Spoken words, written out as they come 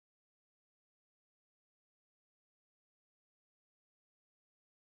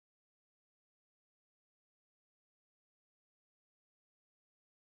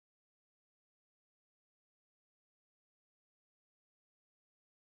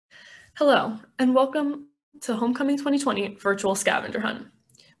Hello, and welcome to Homecoming 2020 Virtual Scavenger Hunt.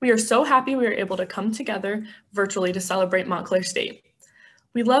 We are so happy we were able to come together virtually to celebrate Montclair State.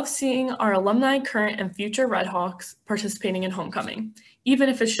 We love seeing our alumni, current and future Redhawks participating in Homecoming, even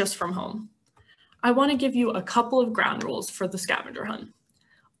if it's just from home. I want to give you a couple of ground rules for the scavenger hunt.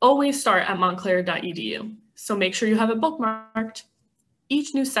 Always start at montclair.edu, so make sure you have it bookmarked.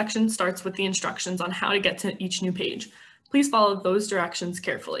 Each new section starts with the instructions on how to get to each new page. Please follow those directions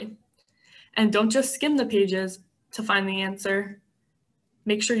carefully. And don't just skim the pages to find the answer.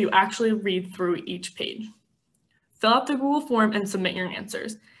 Make sure you actually read through each page. Fill out the Google form and submit your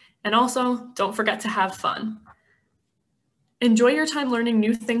answers. And also, don't forget to have fun. Enjoy your time learning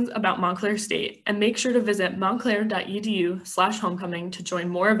new things about Montclair State, and make sure to visit montclair.edu/homecoming to join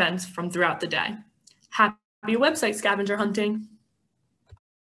more events from throughout the day. Happy website scavenger hunting!